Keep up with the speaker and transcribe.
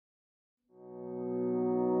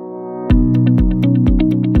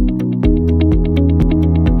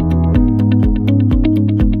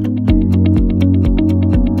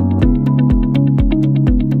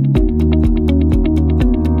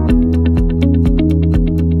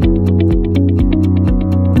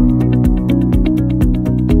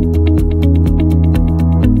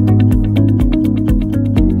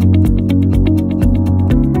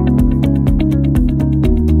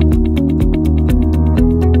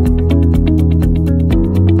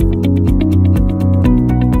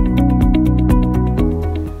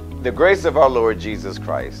the grace of our Lord Jesus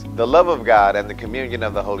Christ, the love of God, and the communion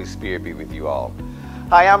of the Holy Spirit be with you all.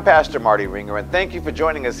 Hi, I'm Pastor Mardy Ringer, and thank you for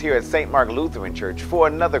joining us here at St. Mark Lutheran Church for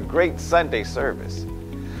another great Sunday service.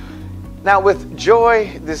 Now, with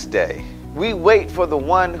joy this day, we wait for the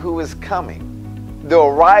one who is coming, the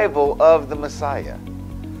arrival of the Messiah.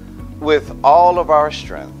 With all of our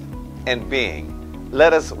strength and being,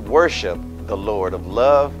 let us worship the Lord of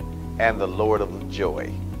love and the Lord of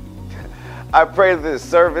joy. I pray that this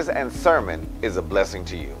service and sermon is a blessing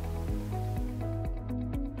to you.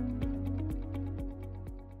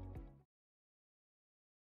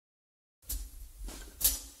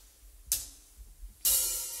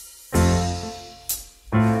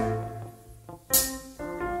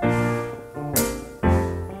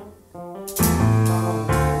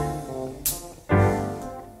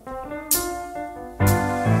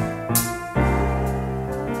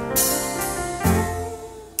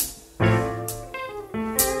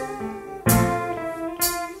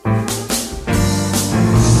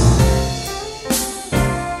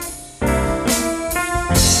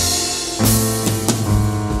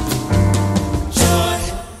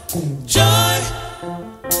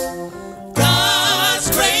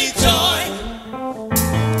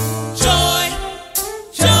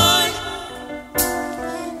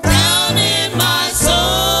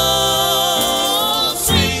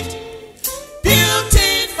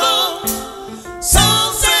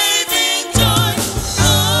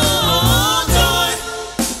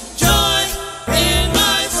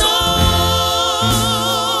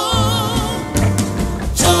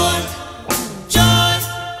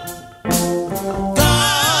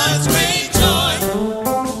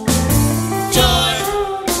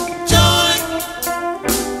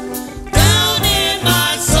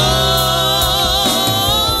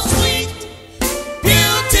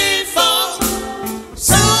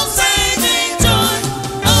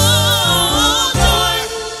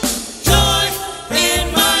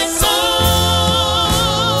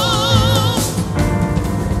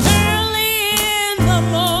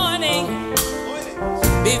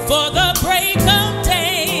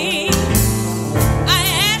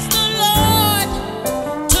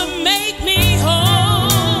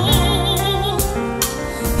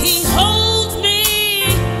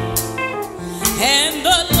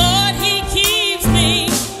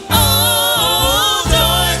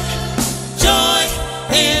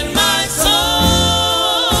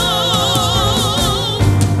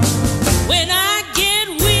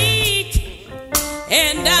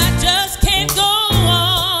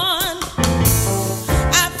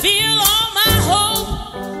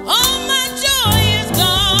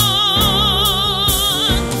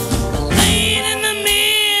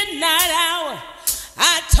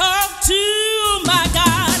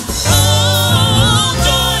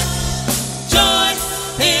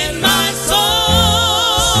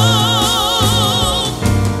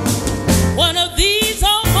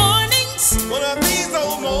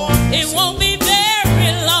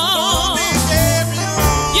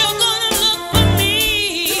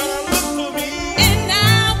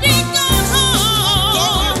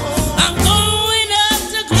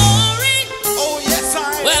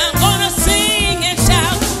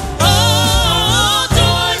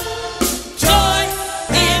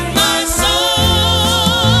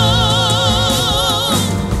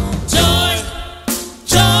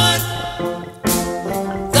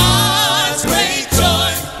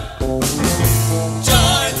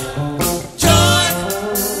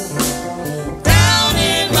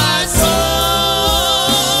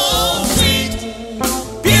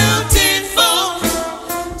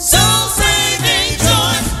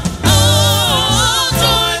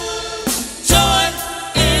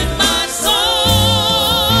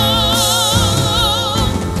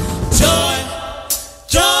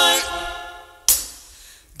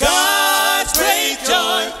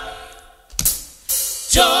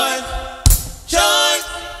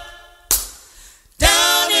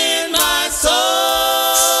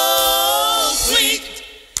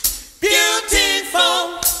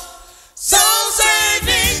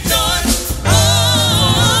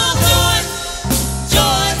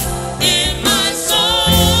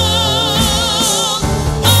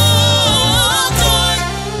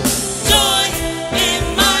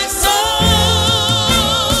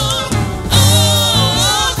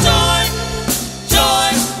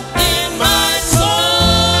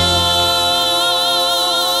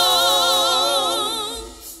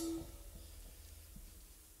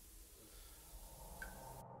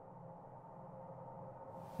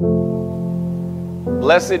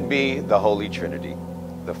 Blessed be the Holy Trinity,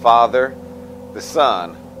 the Father, the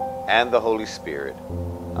Son, and the Holy Spirit.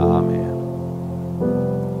 Amen.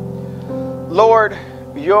 Lord,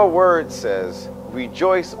 your word says,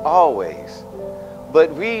 rejoice always,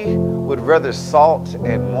 but we would rather salt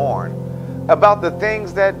and mourn about the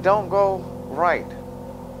things that don't go right.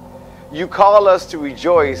 You call us to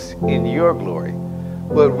rejoice in your glory,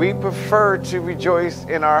 but we prefer to rejoice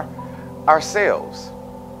in ourselves.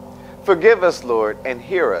 Forgive us, Lord, and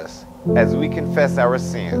hear us as we confess our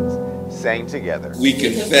sins, saying together, we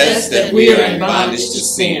confess that we are in bondage to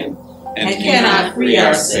sin and cannot free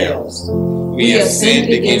ourselves. We have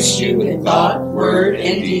sinned against you in thought, word,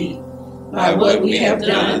 and deed, by what we have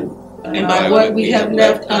done and by what we have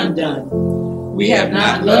left undone. We have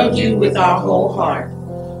not loved you with our whole heart.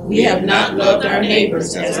 We have not loved our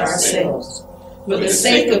neighbors as ourselves. For the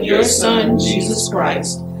sake of your Son, Jesus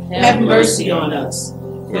Christ, have mercy on us.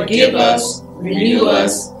 Forgive us, renew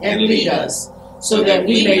us, and lead us, so that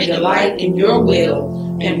we may delight in your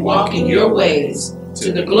will and walk in your ways,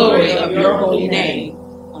 to the glory of your holy name.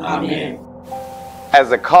 Amen.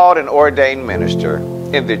 As a called and ordained minister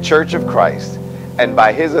in the Church of Christ, and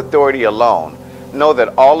by his authority alone, know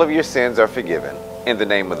that all of your sins are forgiven. In the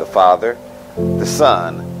name of the Father, the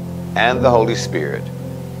Son, and the Holy Spirit.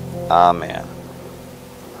 Amen.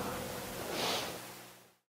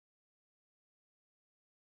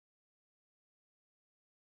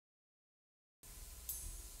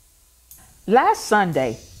 Last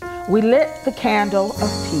Sunday, we lit the candle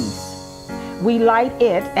of peace. We light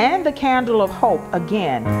it and the candle of hope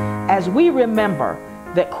again as we remember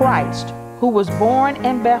that Christ, who was born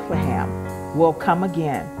in Bethlehem, will come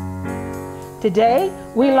again. Today,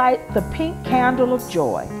 we light the pink candle of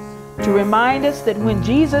joy to remind us that when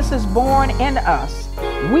Jesus is born in us,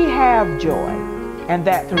 we have joy, and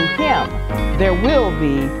that through him there will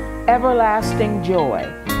be everlasting joy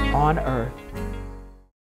on earth.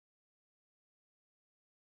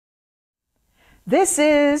 This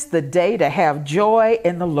is the day to have joy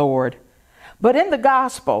in the Lord. But in the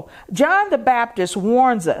gospel, John the Baptist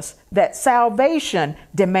warns us that salvation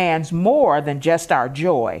demands more than just our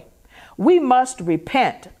joy. We must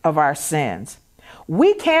repent of our sins.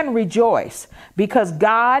 We can rejoice because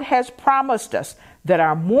God has promised us that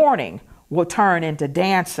our mourning will turn into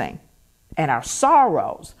dancing and our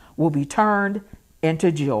sorrows will be turned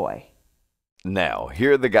into joy. Now,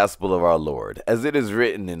 hear the gospel of our Lord, as it is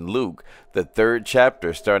written in Luke, the 3rd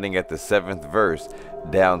chapter, starting at the 7th verse,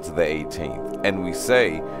 down to the 18th. And we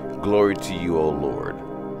say, Glory to you, O Lord.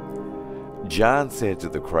 John said to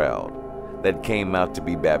the crowd that came out to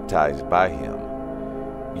be baptized by him,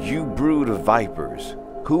 You brood of vipers,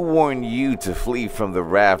 who warned you to flee from the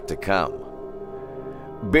wrath to come?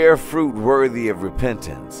 Bear fruit worthy of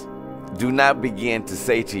repentance. Do not begin to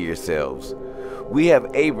say to yourselves, We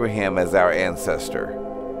have Abraham as our ancestor.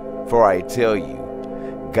 For I tell you,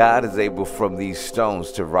 God is able from these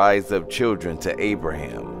stones to rise up children to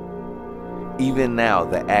Abraham. Even now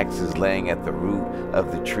the axe is laying at the root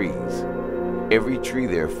of the trees. Every tree,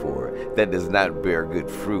 therefore, that does not bear good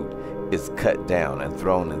fruit is cut down and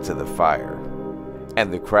thrown into the fire.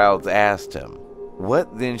 And the crowds asked him,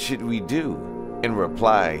 What then should we do? In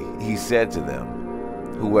reply, he said to them,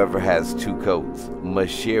 Whoever has 2 coats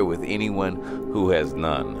must share with anyone who has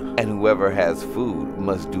none, and whoever has food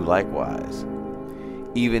must do likewise.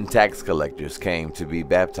 Even tax collectors came to be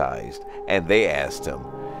baptized, and they asked him,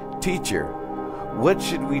 Teacher, what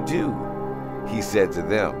should we do? He said to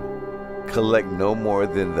them, Collect no more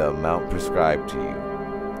than the amount prescribed to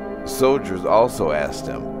you. Soldiers also asked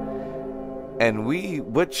him, And we,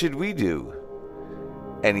 what should we do?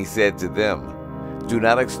 And he said to them, Do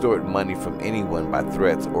not extort money from anyone by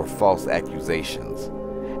threats or false accusations,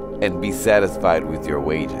 and be satisfied with your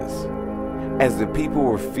wages. As the people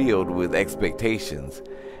were filled with expectations,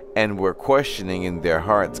 and were questioning in their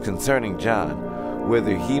hearts concerning John,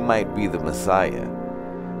 whether he might be the Messiah,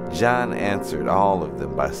 John answered all of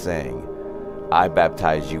them by saying, I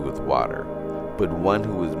baptize you with water, but one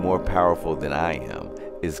who is more powerful than I am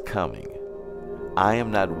is coming. I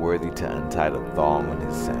am not worthy to untie the thong on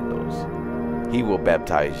his sandals. He will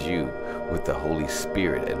baptize you with the Holy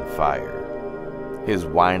Spirit and fire. His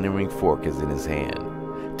winnowing fork is in his hand,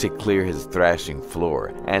 to clear his thrashing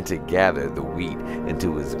floor and to gather the wheat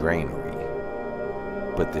into his granary.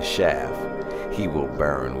 But the chaff he will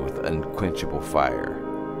burn with unquenchable fire.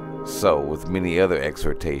 So, with many other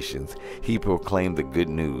exhortations, he proclaimed the good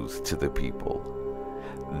news to the people.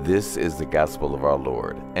 This is the gospel of our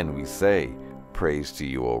Lord, and we say, Praise to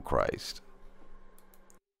you, O Christ.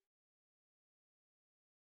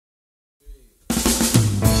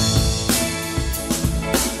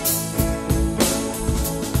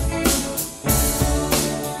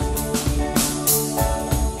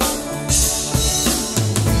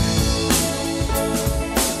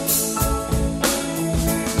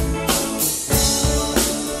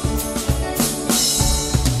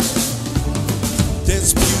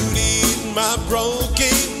 my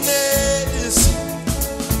brokenness,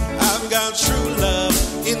 I've got true love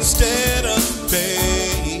instead of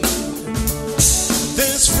pain.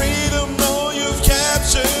 There's freedom, though you've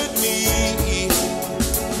captured me.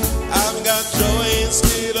 I've got joy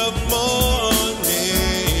instead of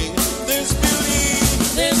mourning. There's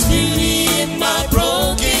beauty in my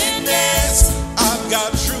brokenness. I've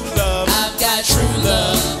got true love. I've got true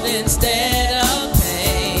love instead of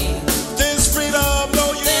pain. There's freedom,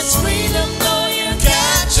 though you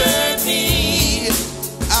captured me.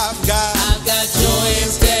 I've got joy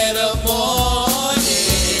instead of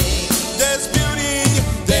mourning. There's beauty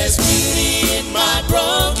in my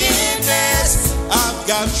brokenness. I've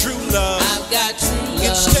got true love. I've got true love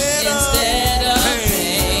Instead of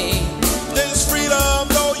pain. There's freedom,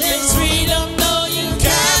 though you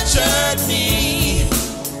captured me.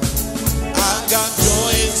 I've got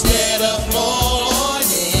joy instead of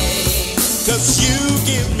mourning. 'Cause you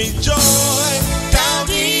give me joy down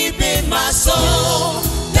deep in my soul.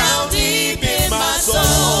 Down deep in my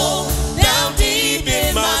soul. Down deep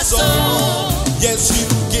in my soul. Yes, you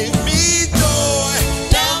give me joy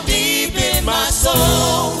down deep in my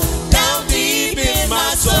soul. Down deep in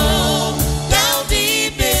my soul. Down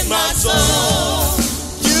deep in my soul.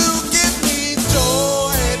 You give me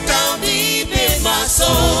joy down deep in my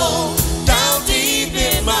soul. Down deep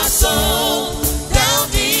in my soul. Down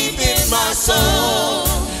deep in my soul.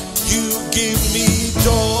 You give me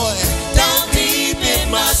joy down deep in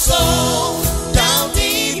my soul. Down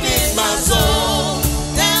deep in my soul.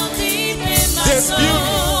 Down deep in my There's soul.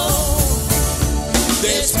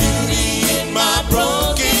 There's beauty in my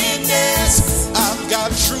brokenness. I've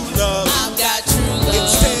got true love. I've got true love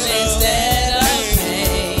instead of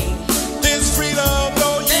pain. There's freedom,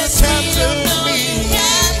 though you captured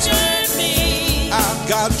me. I've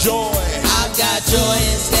got joy. I've got joy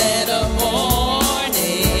instead of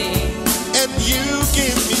mourning. And you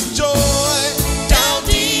give me joy down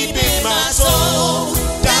deep in my soul.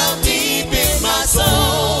 Down deep in my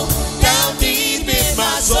soul. Down deep in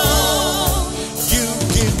my soul. You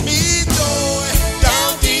give me joy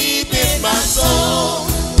down deep in my soul.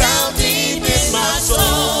 Down deep in my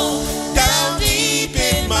soul. Down deep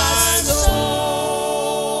in my soul.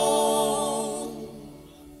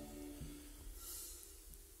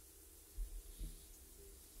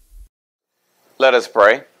 Let us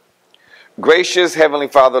pray. Gracious Heavenly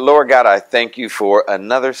Father, Lord God, I thank you for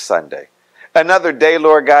another Sunday. Another day,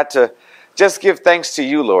 Lord God, to just give thanks to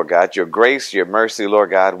you, Lord God, your grace, your mercy, Lord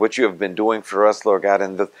God, what you have been doing for us, Lord God,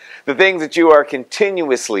 and the things that you are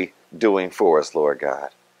continuously doing for us, Lord God.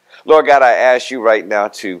 Lord God, I ask you right now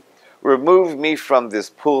to remove me from this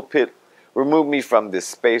pulpit, remove me from this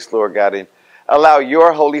space, Lord God, and allow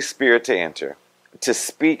your Holy Spirit to enter, to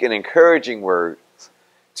speak an encouraging words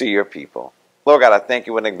to your people. Lord God, I thank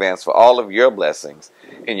you in advance for all of your blessings.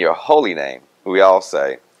 In your holy name, we all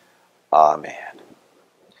say, Amen.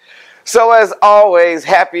 So as always,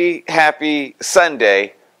 happy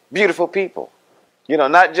Sunday, beautiful people. You know,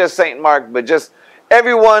 not just St. Mark, but just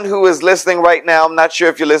everyone who is listening right now. I'm not sure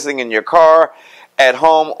if you're listening in your car, at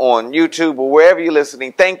home, on YouTube, or wherever you're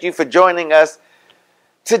listening. Thank you for joining us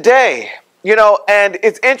today. You know, and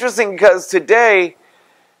it's interesting because today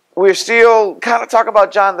we're still kind of talking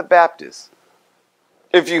about John the Baptist.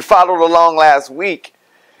 If you followed along last week,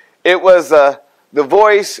 it was the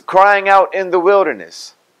voice crying out in the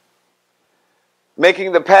wilderness,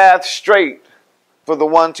 making the path straight for the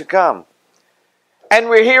one to come. And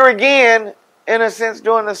we're here again, in a sense,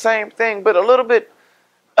 doing the same thing, but a little bit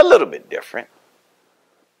different.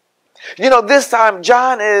 You know, this time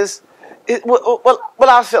John well,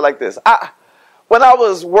 I'll say it like this. When I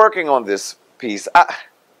was working on this piece,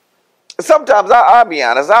 sometimes I'll be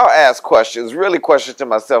honest, I'll ask questions to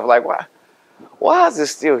myself, like, why is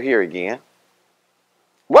this still here again?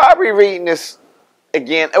 Why are we reading this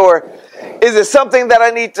again? Or is it something that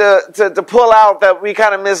I need to pull out that we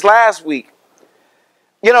kind of missed last week?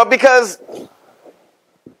 You know, because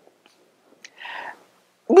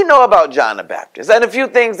we know about John the Baptist and a few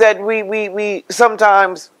things that we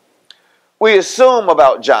sometimes we assume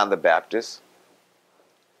about John the Baptist.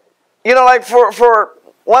 You know, like for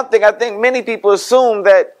one thing, I think many people assume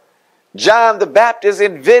that John the Baptist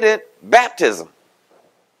invented baptism.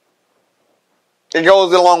 It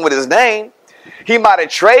goes along with his name. He might have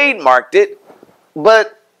trademarked it,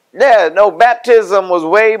 but yeah, no, baptism was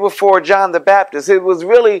way before John the Baptist. It was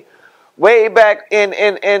really way back in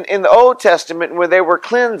the Old Testament where they were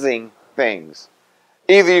cleansing things.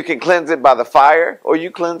 Either you can cleanse it by the fire or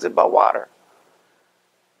you cleanse it by water.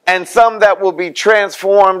 And some that will be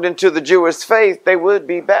transformed into the Jewish faith, they would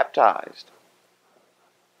be baptized.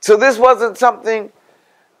 So this wasn't something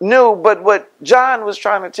new, but what John was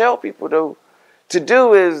trying to tell people to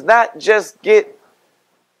do is not just get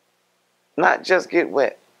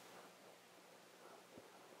wet.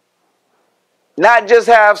 Not just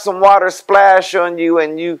have some water splash on you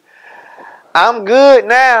and I'm good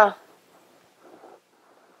now.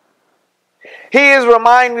 He is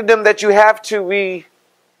reminding them that you have to redo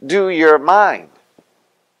your mind.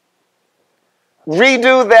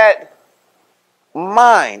 Redo that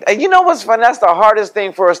mind. And you know what's fun? That's the hardest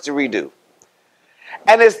thing for us to redo.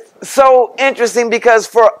 And it's so interesting because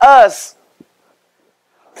for us,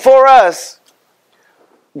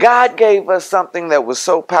 God gave us something that was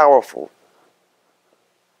so powerful.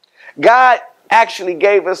 God actually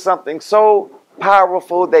gave us something so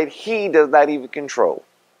powerful that He does not even control.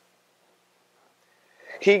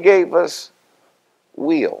 He gave us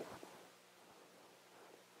will.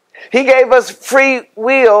 He gave us free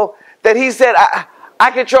will that He said,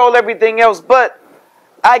 I control everything else, but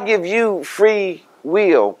I give you free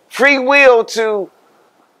will. Free will to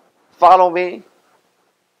follow me.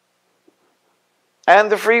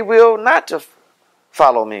 And the free will not to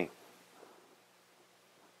follow me.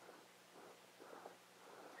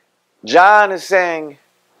 John is saying,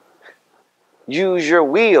 use your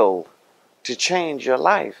will to change your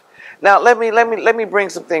life. Now, let me bring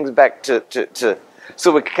some things back to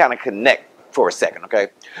so we can kind of connect for a second, okay?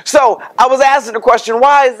 So, I was asking the question,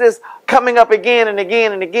 why is this coming up again and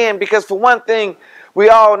again and again? Because for one thing, we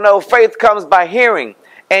all know faith comes by hearing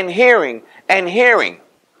and hearing and hearing.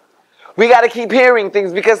 We got to keep hearing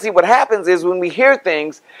things because, see, what happens is when we hear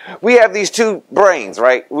things, we have these two brains,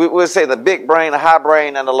 right? We'll say the big brain, the high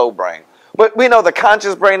brain, and the low brain. But we know the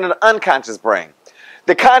conscious brain and the unconscious brain.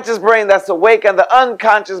 The conscious brain that's awake and the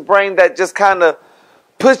unconscious brain that just kind of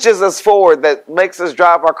pushes us forward, that makes us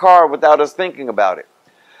drive our car without us thinking about it.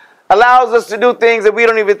 Allows us to do things that we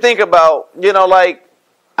don't even think about, like,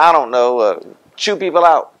 I don't know, chew people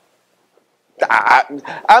out.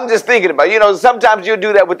 I'm just thinking about it. Sometimes you'll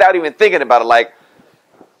do that without even thinking about it. Like,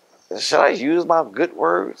 should I use my good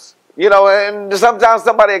words? And sometimes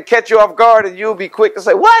somebody will catch you off guard and you'll be quick to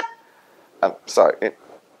say, what? I'm sorry.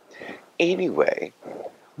 Anyway,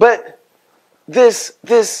 but this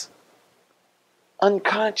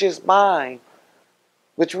unconscious mind,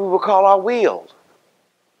 which we will call our will,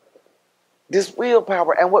 this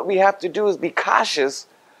willpower, and what we have to do is be cautious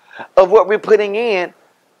of what we're putting in,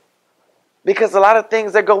 because a lot of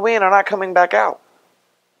things that go in are not coming back out.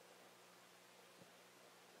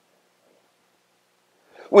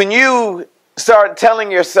 When you start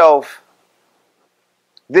telling yourself,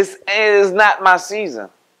 this is not my season.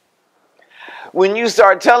 When you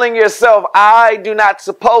start telling yourself, I do not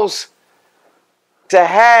supposed to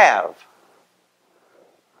have.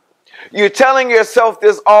 You're telling yourself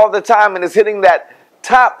this all the time, and it's hitting that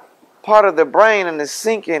top part of the brain and it's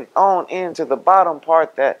sinking on into the bottom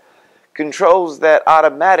part that controls that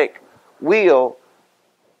automatic wheel,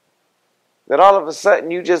 that all of a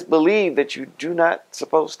sudden you just believe that you do not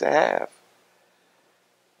supposed to have.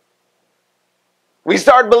 We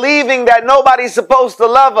start believing that nobody's supposed to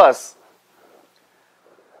love us.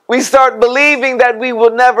 We start believing that we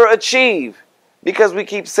will never achieve because we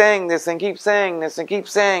keep saying this and keep saying this and keep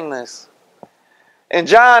saying this. And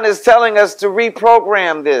John is telling us to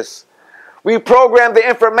reprogram this. Reprogram the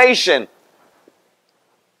information.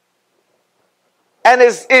 And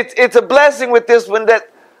it's a blessing with this one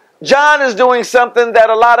that John is doing something that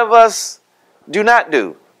a lot of us do not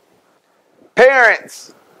do.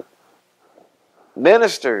 Parents,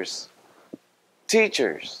 ministers,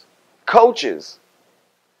 teachers, coaches.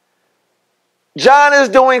 John is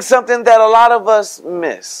doing something that a lot of us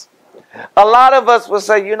miss. A lot of us will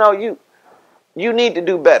say, you need to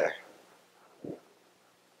do better.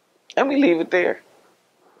 And we leave it there.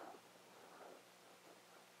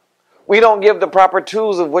 We don't give the proper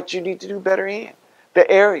tools of what you need to do better in, the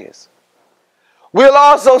areas. We'll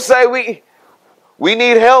also say we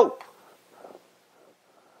need help.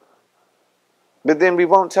 But then we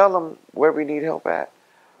won't tell them where we need help at,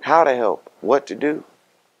 how to help, what to do.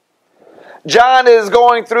 John is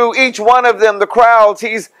going through each one of them, the crowds.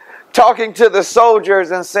 He's talking to the soldiers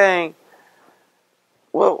and saying,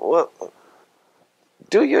 well,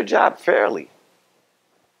 do your job fairly.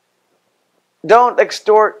 Don't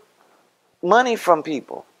extort money from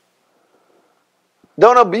people.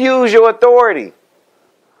 Don't abuse your authority.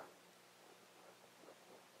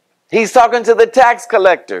 He's talking to the tax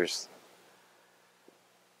collectors.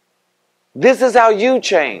 This is how you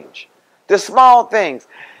change. The small things.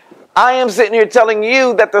 I am sitting here telling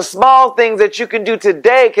you that the small things that you can do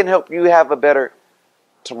today can help you have a better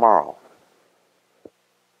tomorrow.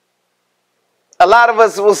 A lot of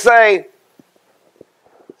us will say,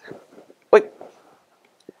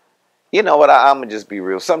 You know what? I'm going to just be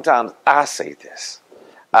real. Sometimes I say this,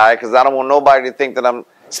 all right, because I don't want nobody to think that I'm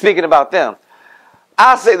speaking about them.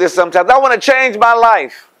 I say this sometimes. I want to change my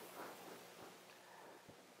life.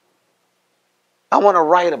 I want to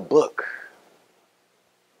write a book.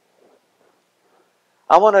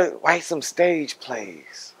 I want to write some stage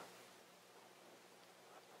plays.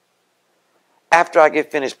 After I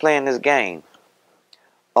get finished playing this game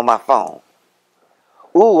on my phone.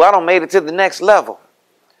 Ooh, I done made it to the next level.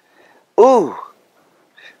 Ooh.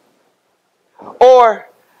 Or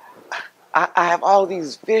I have all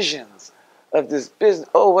these visions of this business.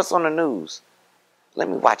 Oh, what's on the news? Let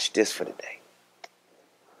me watch this for the day.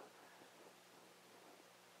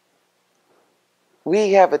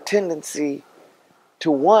 We have a tendency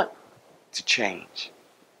to want to change.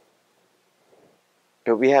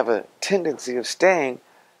 But we have a tendency of staying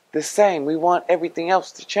the same. We want everything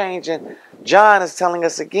else to change. And John is telling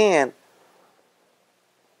us again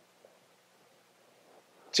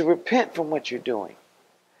to repent from what you're doing.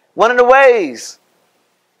 One of the ways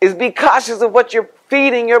is be cautious of what you're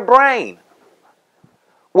feeding your brain.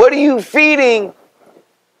 What are you feeding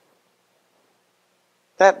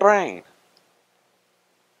that brain?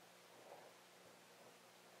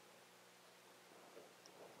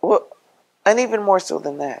 Well, and even more so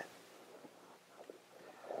than that.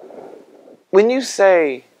 When you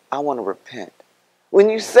say, I want to repent, when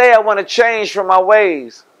you say, I want to change from my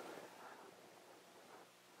ways,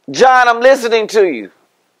 John, I'm listening to you.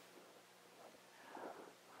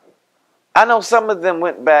 I know some of them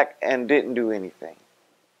went back and didn't do anything.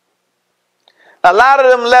 A lot of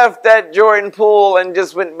them left that Jordan pool and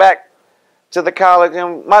just went back to the college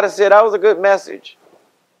and might have said, that was a good message.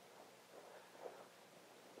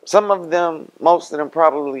 Some of them, most of them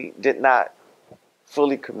probably did not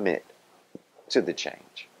fully commit to the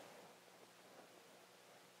change.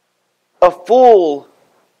 A full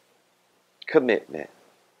commitment.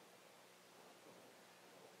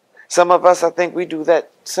 Some of us, I think we do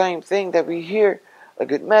that same thing, that we hear a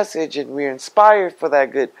good message and we're inspired for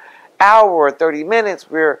that good hour or 30 minutes.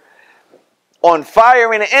 We're on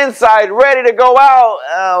fire in the inside, ready to go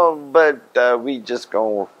out, but we just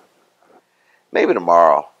go, maybe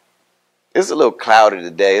tomorrow. It's a little cloudy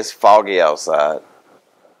today. It's foggy outside.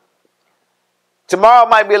 Tomorrow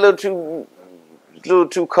might be a little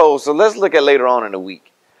too cold, so let's look at later on in the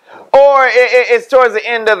week. Or it's towards the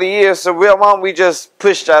end of the year, so why don't we just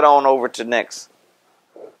push that on over to next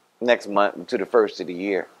month, to the first of the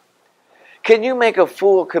year. Can you make a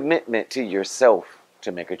full commitment to yourself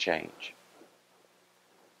to make a change?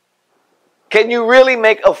 Can you really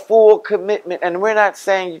make a full commitment? And we're not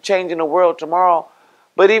saying you're changing the world tomorrow,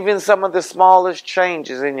 but even some of the smallest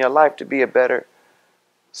changes in your life to be a better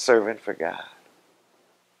servant for God.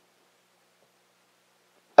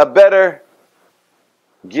 A better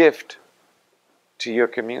gift to your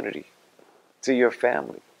community, to your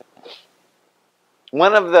family.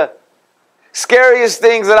 One of the scariest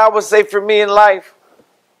things that I would say for me in life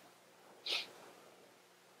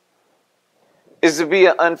is to be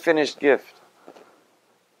an unfinished gift.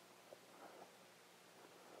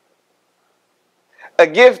 A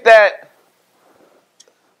gift that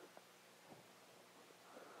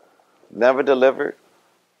never delivered.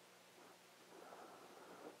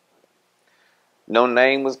 No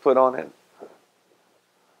name was put on it.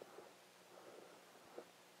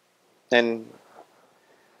 And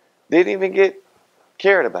didn't even get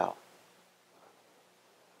cared about.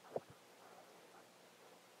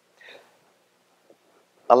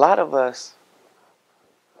 A lot of us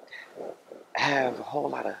have a whole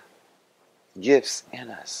lot of gifts in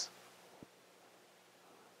us.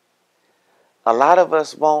 A lot of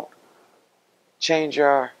us won't change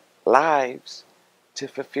our lives to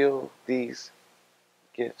fulfill these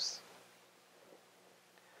gifts.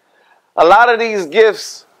 A lot of these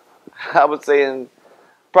gifts, I would say,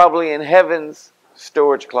 probably in heaven's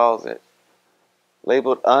storage closet,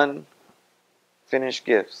 labeled unfinished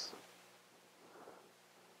gifts.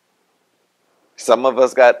 Some of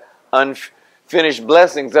us got unfinished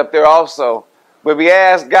blessings up there also, where we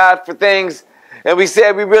asked God for things and we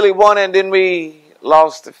said we really wanted, and then we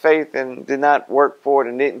lost the faith and did not work for it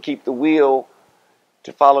and didn't keep the will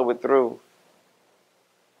to follow it through.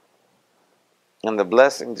 And the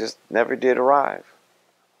blessing just never did arrive.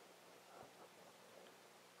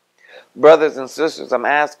 Brothers and sisters, I'm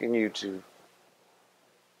asking you to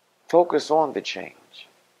focus on the change.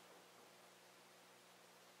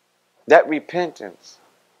 That repentance.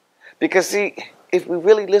 Because see, if we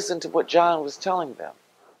really listen to what John was telling them,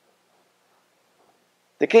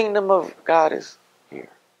 the kingdom of God is here.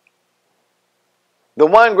 The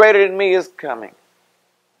one greater than me is coming.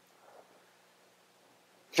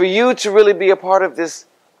 for you to really be a part of this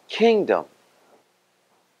kingdom,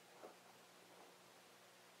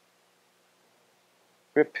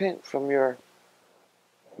 repent from your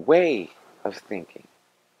way of thinking.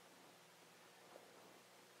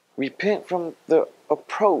 Repent from the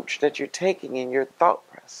approach that you're taking in your thought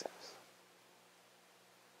process.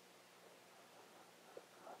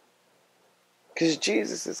 Because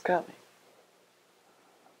Jesus is coming.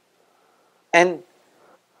 And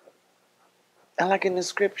like in the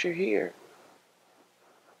scripture here,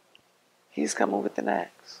 he's coming with an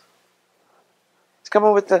axe. He's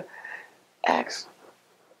coming with the axe,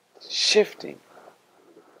 shifting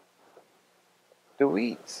the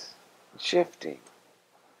weeds, shifting.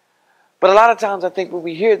 But a lot of times I think when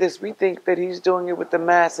we hear this, we think that he's doing it with the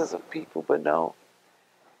masses of people. But no,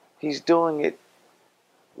 he's doing it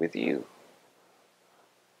with you.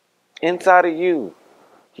 Inside of you,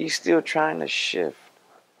 he's still trying to shift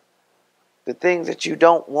the things that you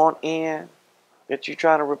don't want in, that you're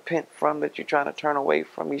trying to repent from, that you're trying to turn away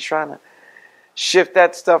from. He's trying to shift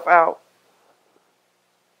that stuff out.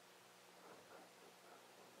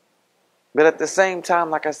 But at the same time,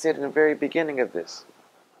 like I said in the very beginning of this,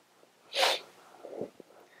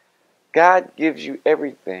 God gives you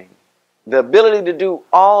everything, the ability to do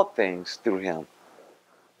all things through him.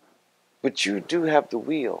 But you do have the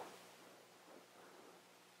will.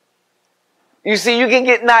 You see, you can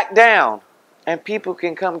get knocked down and people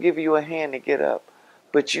can come give you a hand to get up.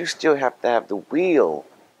 But you still have to have the will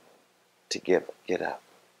to get up.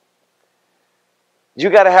 You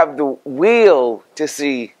got to have the will to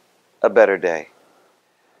see a better day.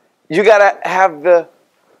 You got to have the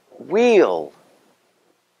will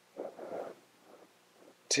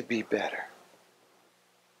to be better.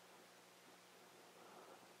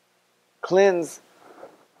 Cleanse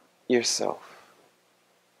yourself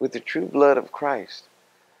with the true blood of Christ.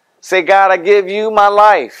 Say, God, I give you my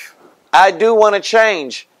life. I do want to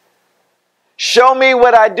change. Show me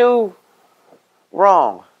what I do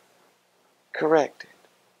wrong. Correct it.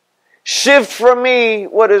 Shift from me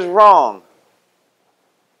what is wrong.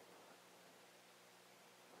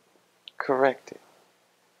 Correct it.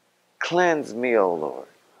 Cleanse me, O Lord.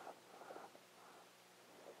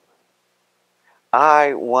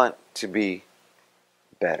 I want to be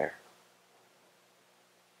better.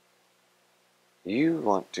 You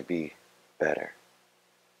want to be better.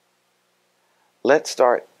 Let's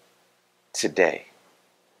start today.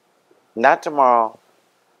 Not tomorrow.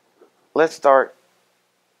 Let's start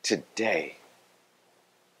today.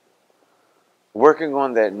 Working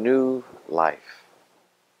on that new life.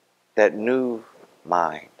 That new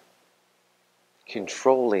mind.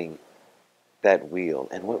 Controlling that wheel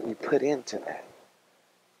and what we put into that.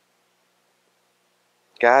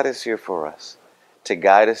 God is here for us to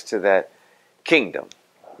guide us to that kingdom.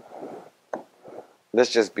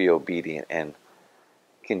 Let's just be obedient and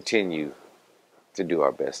continue to do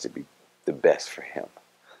our best to be the best for him.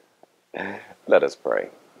 Let us pray.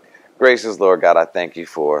 Gracious Lord God, I thank you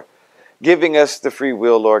for giving us the free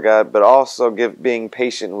will, Lord God, but also being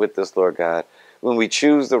patient with us, Lord God, when we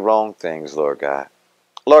choose the wrong things, Lord God.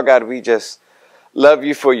 Lord God, we just love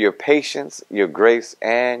you for your patience, your grace,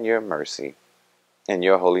 and your mercy. In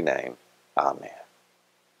your holy name, amen.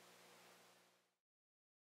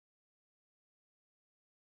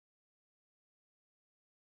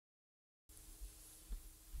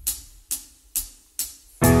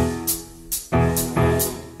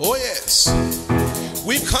 Oh yes,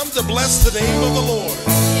 we've come to bless the name of the Lord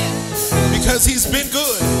because he's been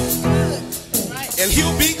good and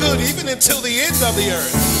he'll be good even until the end of the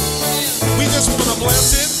earth. We just want to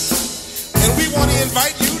bless him and we want to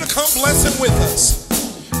invite you to come bless him with us.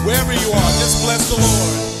 Wherever you are, just bless the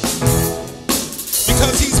Lord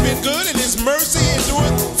because he's been good and his mercy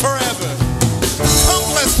endureth forever. Come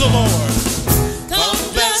bless the Lord. Come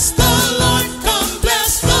bless the Lord. Come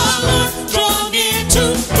bless the Lord. Draw near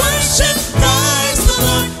to worship Christ the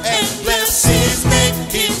Lord and bless his name,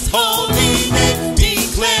 his holy name.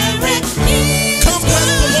 Declare it. Come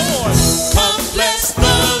bless the Lord. Come bless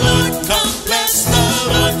the Lord. Come bless the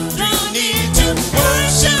Lord. Draw near to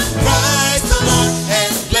worship Christ the Lord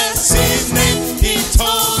and bless his name, his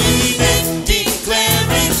holy name. Declare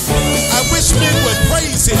it. I wish men would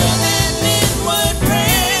praise him.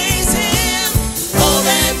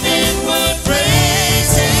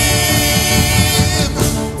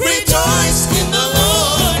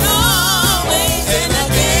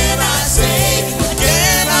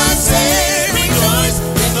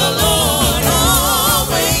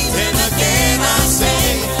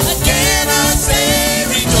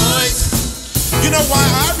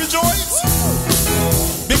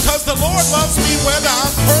 Because the Lord loves me whether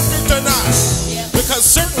I'm perfect or not. Because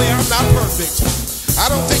certain not perfect. I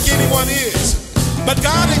don't think anyone is. But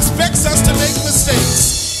God expects us to make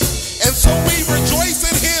mistakes. And so we rejoice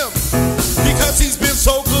in him because he's been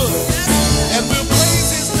so good. And we'll praise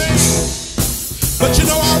his name. But you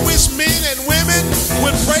know, I wish men and women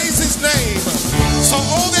would praise his name. So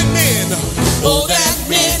oh that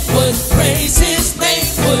men would praise his name,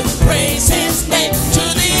 would praise his name to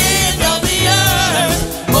the end of the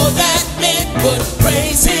earth. Oh that men would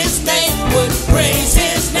praise his name, would praise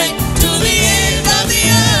his name to the end of the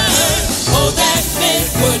earth. Oh that men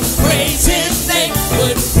would praise his name,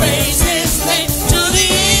 would praise his name to the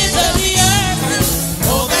end of the earth.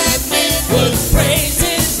 Oh that men would praise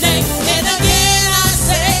his name. And again I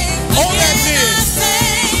say, oh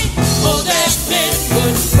that men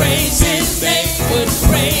would praise his name, would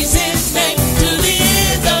praise his name to the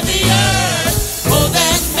end of the earth. Oh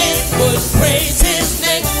that men would praise his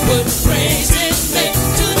name, would praise his name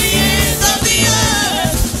to the end of the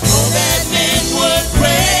earth. Oh that men would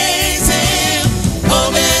praise him.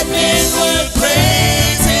 Oh that men would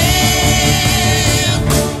praise him.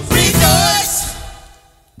 Rejoice.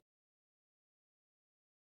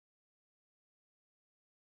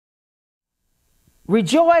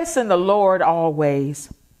 Rejoice in the Lord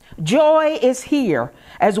always. Joy is here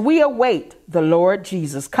as we await the Lord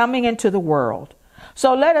Jesus coming into the world.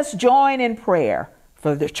 So let us join in prayer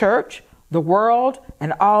for the church, the world,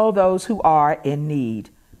 and all those who are in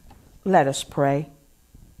need. Let us pray.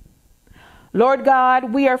 Lord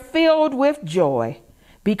God, we are filled with joy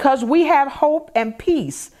because we have hope and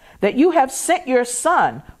peace that you have sent your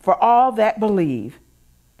Son for all that believe.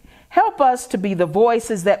 Help us to be the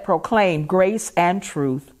voices that proclaim grace and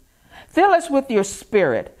truth. Fill us with your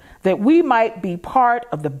Spirit that we might be part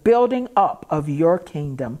of the building up of your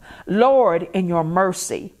kingdom. Lord, in your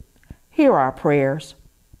mercy, hear our prayers.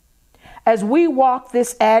 As we walk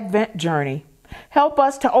this Advent journey, help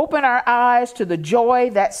us to open our eyes to the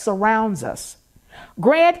joy that surrounds us.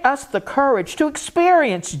 Grant us the courage to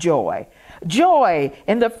experience joy. Joy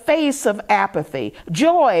in the face of apathy.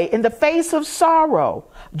 Joy in the face of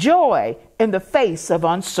sorrow. Joy in the face of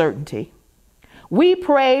uncertainty. We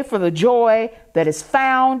pray for the joy that is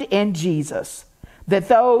found in Jesus, that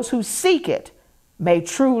those who seek it may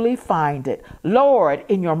truly find it. Lord,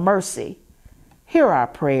 in your mercy, hear our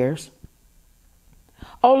prayers.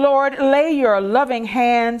 O Lord, lay your loving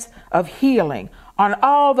hands of healing on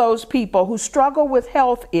all those people who struggle with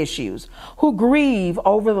health issues, who grieve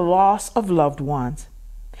over the loss of loved ones.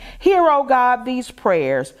 Hear, O God, these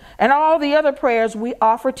prayers and all the other prayers we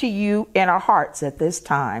offer to you in our hearts at this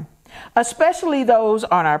time, especially those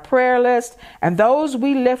on our prayer list and those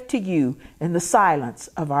we lift to you in the silence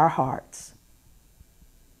of our hearts.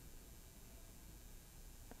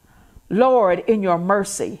 Lord, in your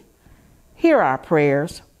mercy, hear our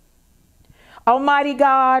prayers. Almighty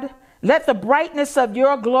God, let the brightness of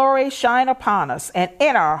your glory shine upon us and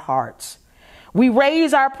in our hearts. We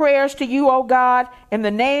raise our prayers to you, O God, in the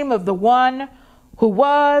name of the one who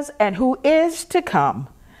was and who is to come,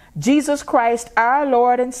 Jesus Christ, our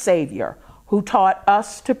Lord and Savior, who taught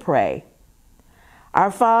us to pray.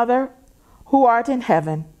 Our Father, who art in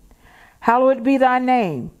heaven, hallowed be thy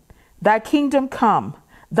name. Thy kingdom come,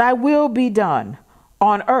 thy will be done,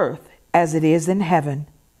 on earth as it is in heaven.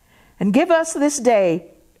 And give us this day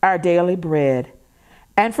our daily bread,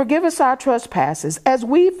 and forgive us our trespasses as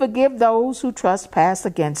we forgive those who trespass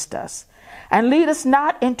against us. And lead us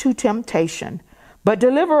not into temptation, but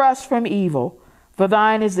deliver us from evil. For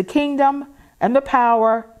thine is the kingdom and the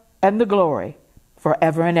power and the glory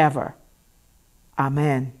forever and ever.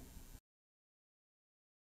 Amen.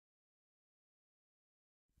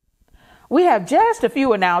 We have just a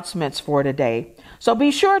few announcements for today, so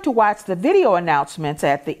be sure to watch the video announcements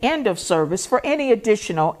at the end of service for any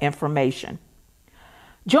additional information.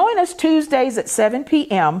 Join us Tuesdays at 7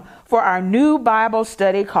 p.m. for our new Bible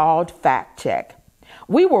study called Fact Check.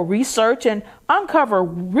 We will research and uncover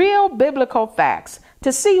real biblical facts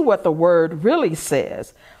to see what the Word really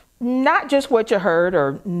says, not just what you heard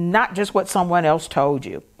or not just what someone else told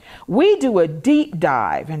you. We do a deep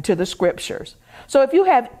dive into the Scriptures. So if you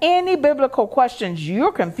have any biblical questions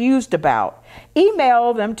you're confused about,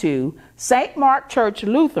 email them to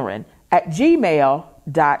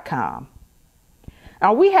stmarkchurchlutheran@gmail.com.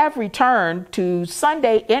 Now, we have returned to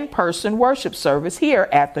Sunday in-person worship service here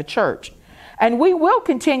at the church, and we will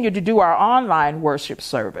continue to do our online worship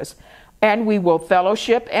service, and we will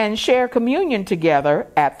fellowship and share communion together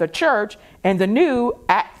at the church in the new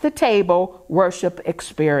At the Table worship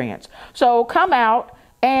experience. So come out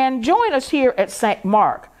and join us here at St.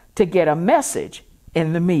 Mark to get a message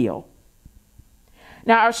in the meal.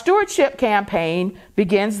 Now, our stewardship campaign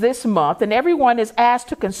begins this month, and everyone is asked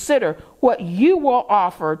to consider what you will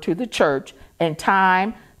offer to the church in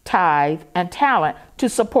time, tithe, and talent to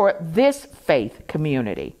support this faith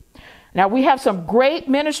community. Now, we have some great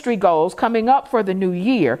ministry goals coming up for the new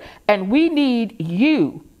year, and we need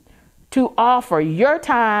you to offer your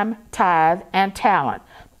time, tithe, and talent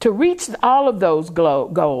to reach all of those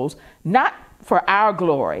goals, not for our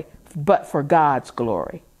glory, but for God's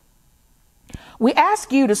glory. We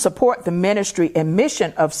ask you to support the ministry and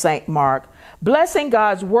mission of St. Mark, blessing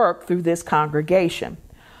God's work through this congregation.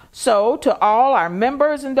 So, to all our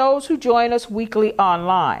members and those who join us weekly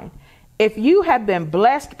online, if you have been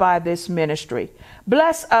blessed by this ministry,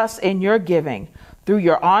 bless us in your giving through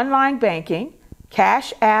your online banking,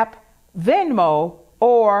 Cash App, Venmo,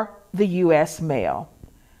 or the U.S. mail.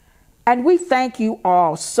 And we thank you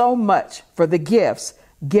all so much for the gifts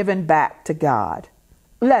given back to God.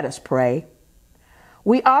 Let us pray.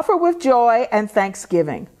 We offer with joy and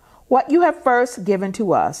thanksgiving what you have first given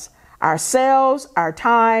to us, ourselves, our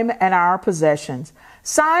time, and our possessions,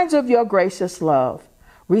 signs of your gracious love.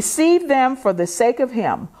 Receive them for the sake of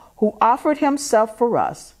him who offered himself for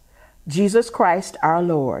us, Jesus Christ our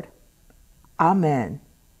Lord. Amen.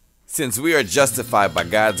 Since we are justified by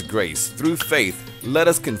God's grace through faith, let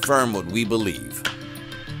us confirm what we believe.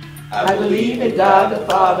 I believe in God the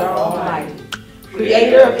Father Almighty,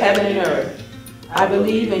 creator of heaven and earth. I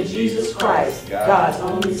believe in Jesus Christ, God's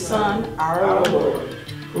only Son, our Lord,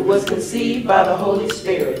 who was conceived by the Holy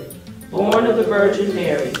Spirit, born of the Virgin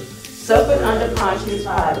Mary, suffered under Pontius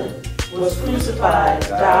Pilate, was crucified,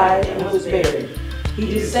 died, and was buried. He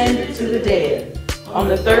descended to the dead. On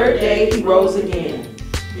the third day he rose again.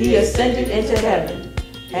 He ascended into heaven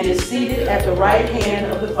and is seated at the right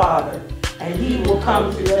hand of the Father, and he will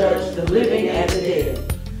come to judge the living and the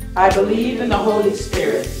dead. I believe in the Holy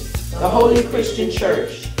Spirit, the Holy Christian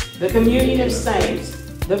Church, the communion of saints,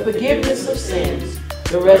 the forgiveness of sins,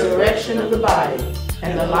 the resurrection of the body,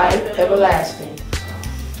 and the life everlasting.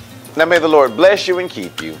 Now may the Lord bless you and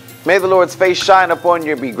keep you. May the Lord's face shine upon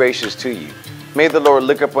you and be gracious to you. May the Lord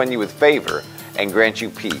look upon you with favor and grant you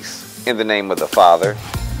peace. In the name of the Father,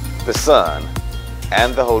 the Son,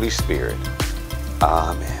 and the Holy Spirit.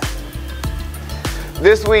 Amen.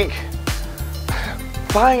 This week,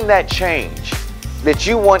 find that change that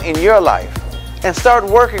you want in your life and start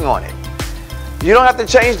working on it. You don't have to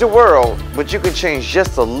change the world, but you can change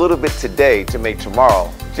just a little bit today to make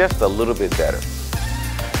tomorrow just a little bit better.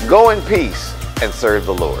 Go in peace and serve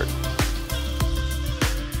the Lord.